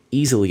point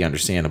easily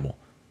understandable.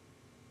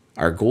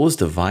 Our goal is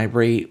to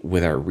vibrate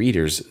with our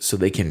readers so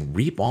they can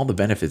reap all the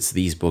benefits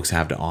these books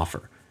have to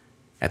offer.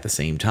 At the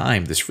same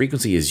time, this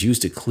frequency is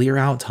used to clear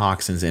out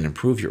toxins and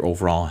improve your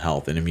overall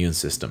health and immune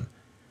system.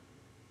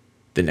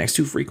 The next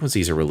two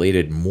frequencies are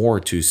related more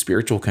to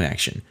spiritual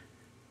connection.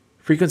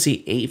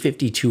 Frequency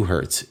 852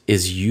 Hz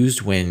is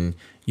used when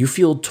you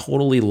feel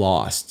totally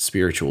lost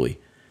spiritually.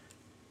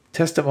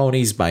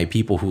 Testimonies by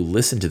people who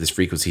listened to this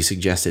frequency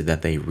suggested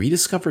that they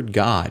rediscovered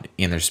God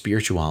and their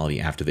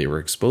spirituality after they were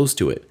exposed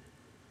to it.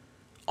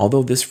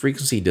 Although this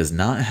frequency does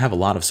not have a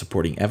lot of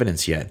supporting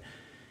evidence yet,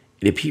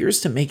 it appears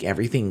to make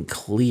everything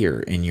clear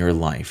in your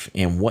life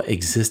and what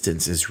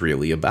existence is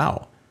really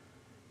about.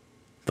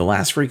 The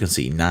last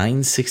frequency,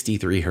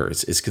 963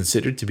 Hz, is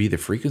considered to be the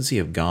frequency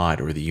of God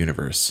or the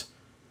universe.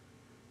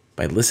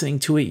 By listening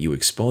to it, you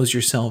expose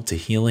yourself to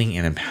healing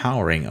and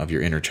empowering of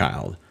your inner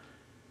child.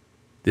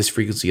 This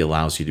frequency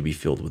allows you to be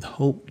filled with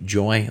hope,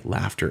 joy,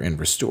 laughter, and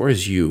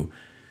restores you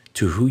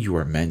to who you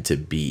are meant to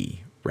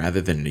be,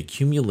 rather than an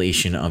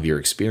accumulation of your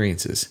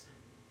experiences.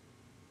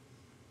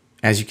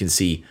 As you can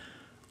see,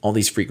 all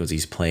these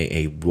frequencies play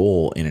a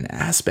role in an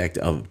aspect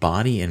of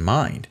body and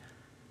mind.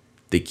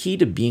 The key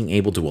to being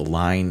able to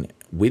align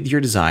with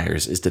your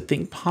desires is to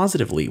think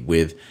positively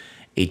with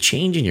a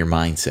change in your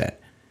mindset.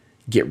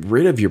 Get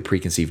rid of your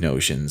preconceived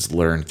notions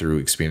learned through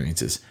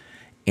experiences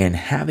and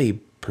have a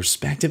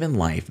perspective in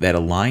life that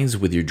aligns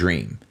with your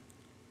dream.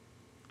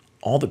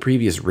 All the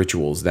previous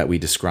rituals that we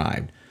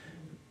described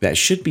that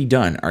should be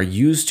done are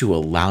used to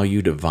allow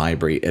you to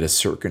vibrate at a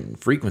certain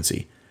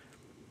frequency.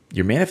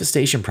 Your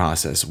manifestation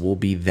process will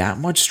be that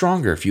much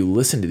stronger if you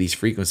listen to these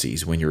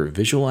frequencies when you're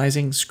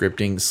visualizing,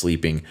 scripting,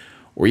 sleeping,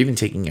 or even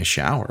taking a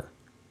shower.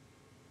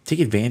 Take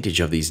advantage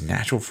of these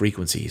natural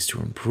frequencies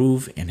to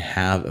improve and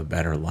have a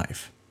better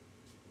life.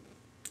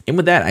 And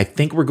with that, I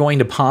think we're going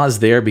to pause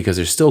there because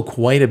there's still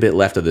quite a bit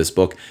left of this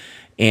book.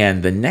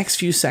 And the next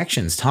few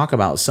sections talk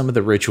about some of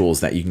the rituals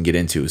that you can get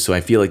into. So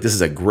I feel like this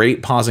is a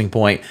great pausing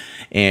point,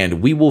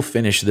 and we will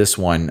finish this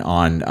one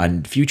on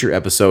a future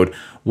episode.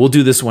 We'll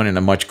do this one in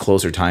a much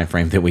closer time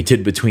frame than we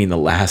did between the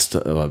last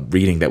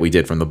reading that we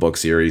did from the book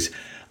series,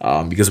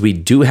 because we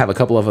do have a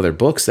couple of other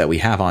books that we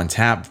have on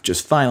tap,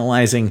 just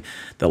finalizing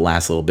the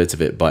last little bits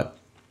of it. But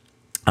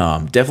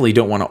definitely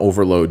don't want to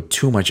overload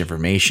too much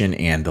information.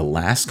 And the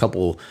last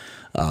couple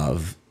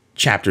of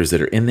chapters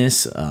that are in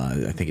this,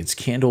 I think it's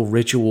candle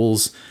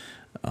rituals,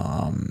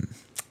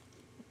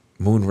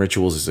 moon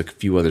rituals. There's a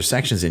few other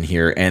sections in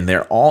here, and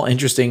they're all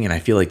interesting, and I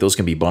feel like those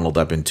can be bundled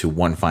up into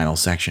one final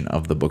section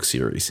of the book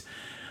series.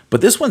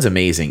 But this one's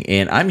amazing,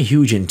 and I'm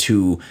huge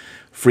into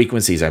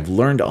frequencies. I've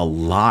learned a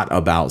lot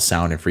about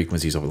sound and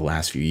frequencies over the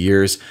last few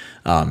years.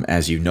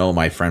 As you know,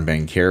 my friend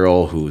Ben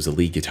Carroll, who's the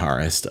lead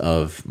guitarist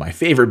of my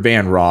favorite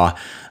band, Raw,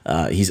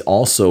 he's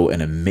also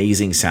an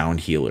amazing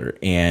sound healer,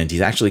 and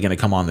he's actually going to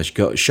come on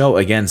the show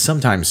again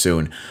sometime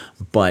soon.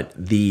 But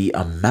the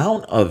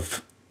amount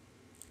of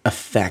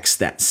effects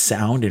that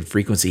sound and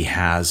frequency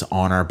has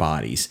on our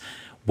bodies,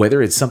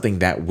 whether it's something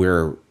that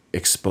we're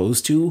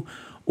exposed to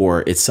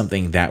or it's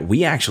something that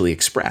we actually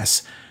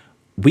express,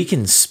 we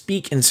can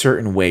speak in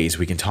certain ways,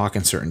 we can talk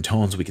in certain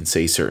tones, we can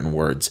say certain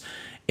words,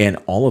 and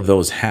all of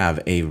those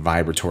have a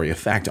vibratory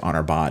effect on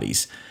our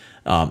bodies.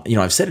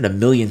 I've said it a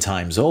million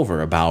times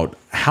over about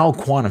how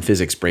quantum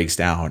physics breaks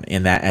down,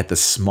 in that at the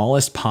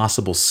smallest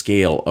possible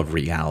scale of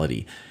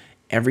reality,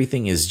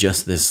 everything is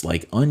just this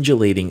like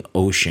undulating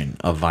ocean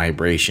of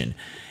vibration.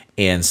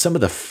 And some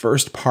of the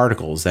first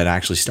particles that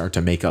actually start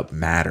to make up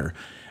matter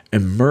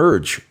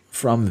emerge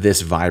from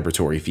this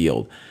vibratory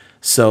field.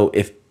 So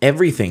if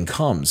everything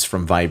comes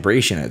from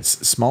vibration at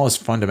its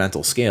smallest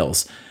fundamental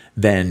scales,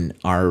 then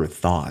our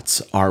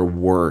thoughts, our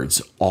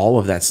words, all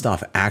of that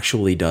stuff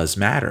actually does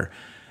matter.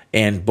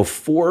 And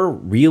before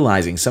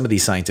realizing some of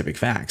these scientific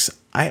facts,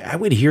 I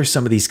would hear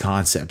some of these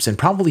concepts and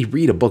probably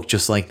read a book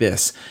just like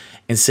this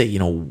and say,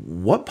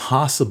 what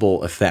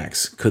possible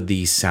effects could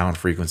these sound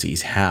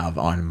frequencies have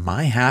on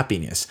my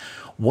happiness?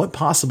 What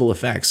possible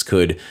effects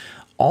could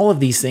all of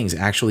these things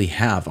actually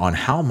have on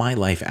how my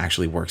life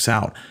actually works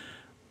out?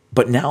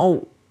 But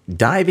now,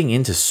 diving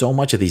into so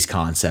much of these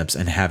concepts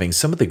and having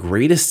some of the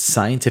greatest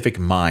scientific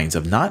minds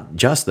of not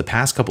just the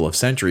past couple of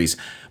centuries,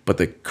 but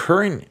the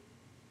current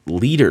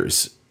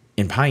leaders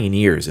and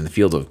pioneers in the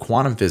field of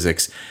quantum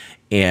physics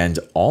and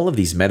all of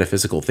these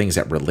metaphysical things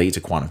that relate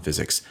to quantum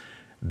physics,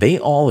 they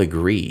all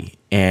agree.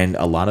 And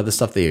a lot of the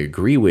stuff they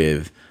agree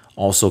with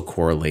also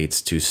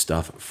correlates to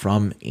stuff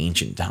from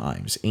ancient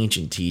times,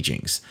 ancient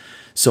teachings.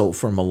 So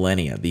for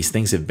millennia, these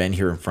things have been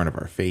here in front of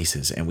our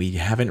faces, and we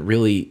haven't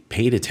really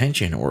paid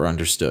attention or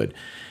understood.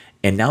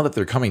 And now that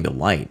they're coming to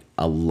light,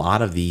 a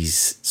lot of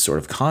these sort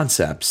of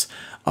concepts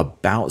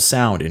about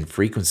sound and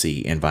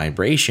frequency and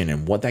vibration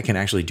and what that can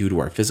actually do to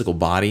our physical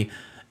body,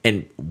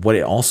 and what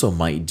it also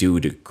might do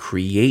to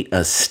create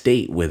a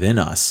state within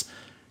us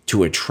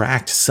to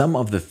attract some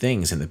of the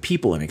things and the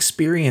people and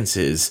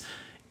experiences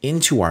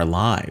into our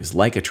lives,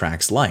 like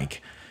attracts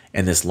like.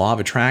 And this law of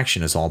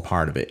attraction is all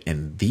part of it.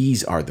 And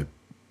these are the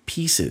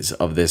pieces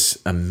of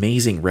this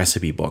amazing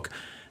recipe book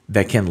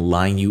that can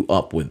line you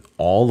up with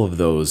all of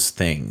those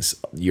things,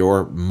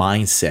 your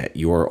mindset,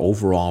 your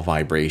overall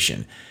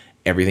vibration,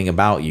 everything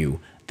about you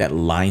that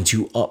lines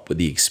you up with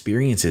the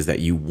experiences that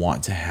you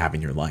want to have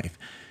in your life.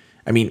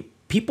 I mean,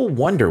 people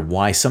wonder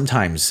why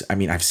sometimes,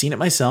 I've seen it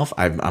myself.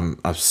 I'm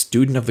a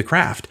student of the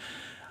craft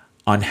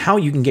on how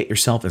you can get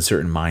yourself in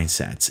certain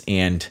mindsets,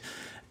 and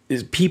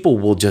people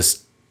will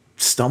just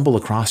stumble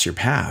across your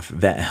path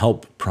that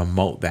help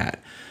promote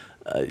that.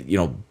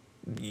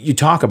 You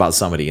talk about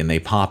somebody and they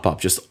pop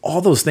up, just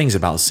all those things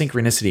about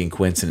synchronicity and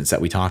coincidence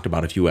that we talked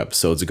about a few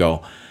episodes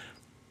ago.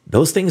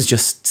 Those things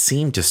just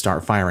seem to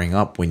start firing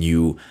up when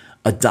you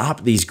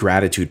adopt these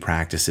gratitude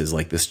practices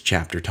like this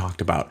chapter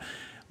talked about.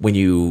 When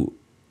you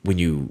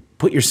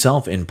put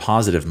yourself in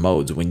positive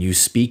modes, when you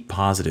speak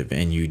positive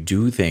and you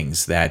do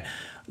things that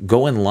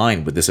go in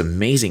line with this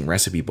amazing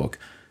recipe book,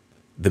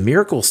 the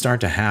miracles start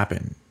to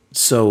happen.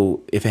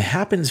 So if it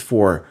happens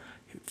for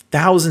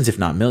thousands, if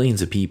not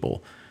millions of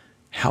people,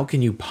 how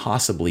can you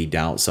possibly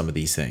doubt some of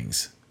these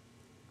things?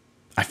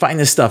 I find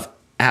this stuff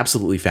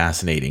absolutely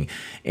fascinating.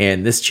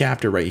 And this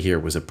chapter right here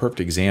was a perfect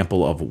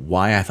example of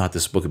why I thought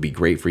this book would be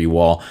great for you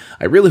all.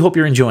 I really hope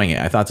you're enjoying it.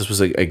 I thought this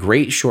was a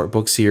great short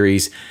book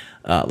series.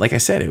 Like I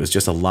said, it was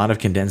just a lot of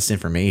condensed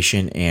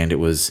information, and it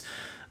was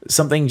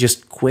something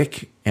just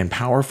quick and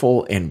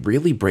powerful and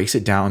really breaks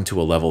it down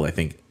to a level I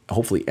think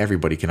hopefully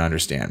everybody can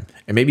understand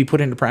and maybe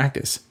put into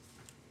practice.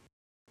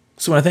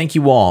 So I want to thank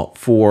you all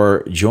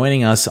for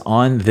joining us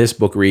on this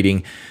book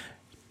reading.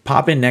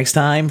 Pop in next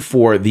time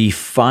for the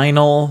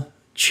final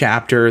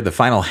chapter, the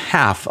final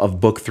half of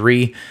book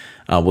 3.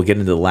 We'll get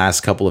into the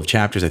last couple of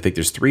chapters. I think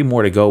there's 3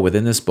 more to go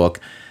within this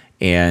book.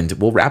 And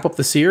we'll wrap up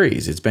the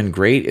series. It's been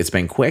great. It's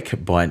been quick,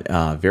 but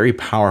very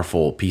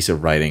powerful piece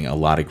of writing. A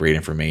lot of great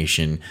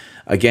information.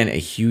 Again, a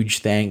huge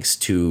thanks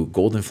to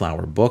Golden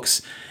Flower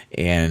Books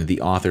and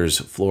the authors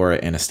Flora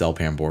and Estelle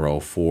Pamboro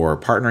for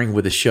partnering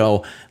with the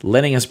show,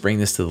 letting us bring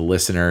this to the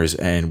listeners,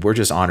 and we're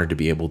just honored to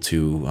be able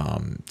to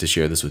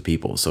share this with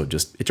people. So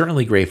just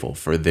eternally grateful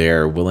for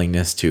their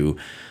willingness to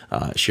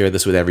share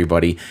this with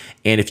everybody.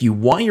 And if you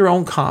want your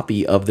own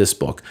copy of this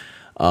book,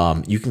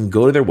 you can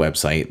go to their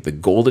website,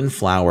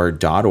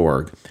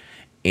 thegoldenflower.org,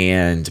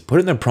 and put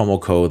in the promo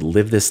code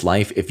Live This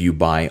Life if you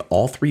buy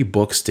all 3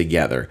 books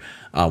together.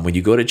 When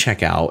you go to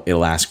checkout,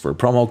 it'll ask for a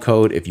promo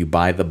code. If you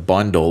buy the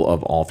bundle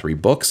of all 3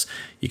 books,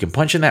 you can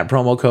punch in that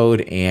promo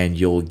code and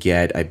you'll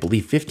get, I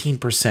believe,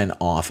 15%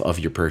 off of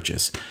your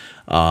purchase.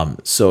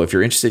 So if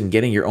you're interested in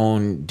getting your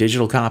own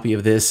digital copy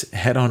of this,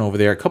 head on over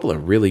there. A couple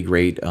of really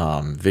great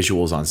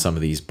visuals on some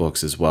of these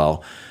books as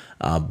well.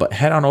 But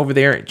head on over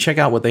there, check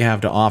out what they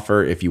have to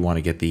offer if you want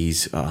to get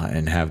these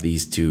and have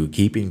these to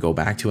keep and go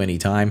back to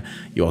anytime.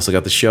 You also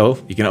got the show.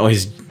 You can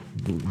always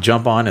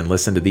jump on and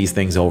listen to these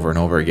things over and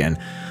over again.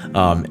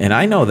 And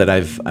I know that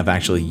I've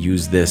actually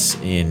used this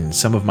in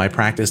some of my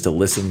practice to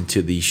listen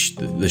to the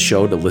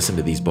show, to listen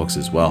to these books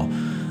as well.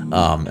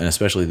 And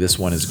especially this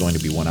one is going to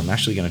be one I'm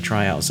actually going to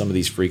try out some of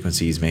these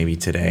frequencies maybe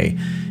today.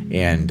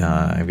 And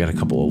I've got a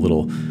couple of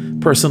little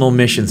personal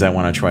missions I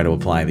want to try to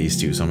apply these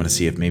to. So I'm going to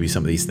see if maybe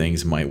some of these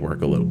things might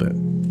work a little bit.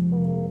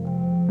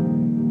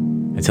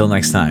 Until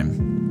next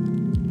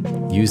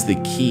time, use the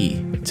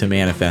key to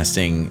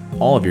manifesting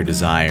all of your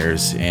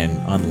desires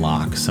and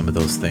unlock some of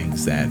those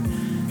things that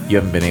you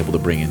haven't been able to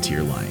bring into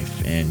your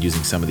life. And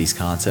using some of these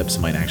concepts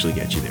might actually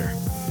get you there.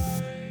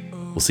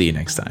 We'll see you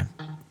next time.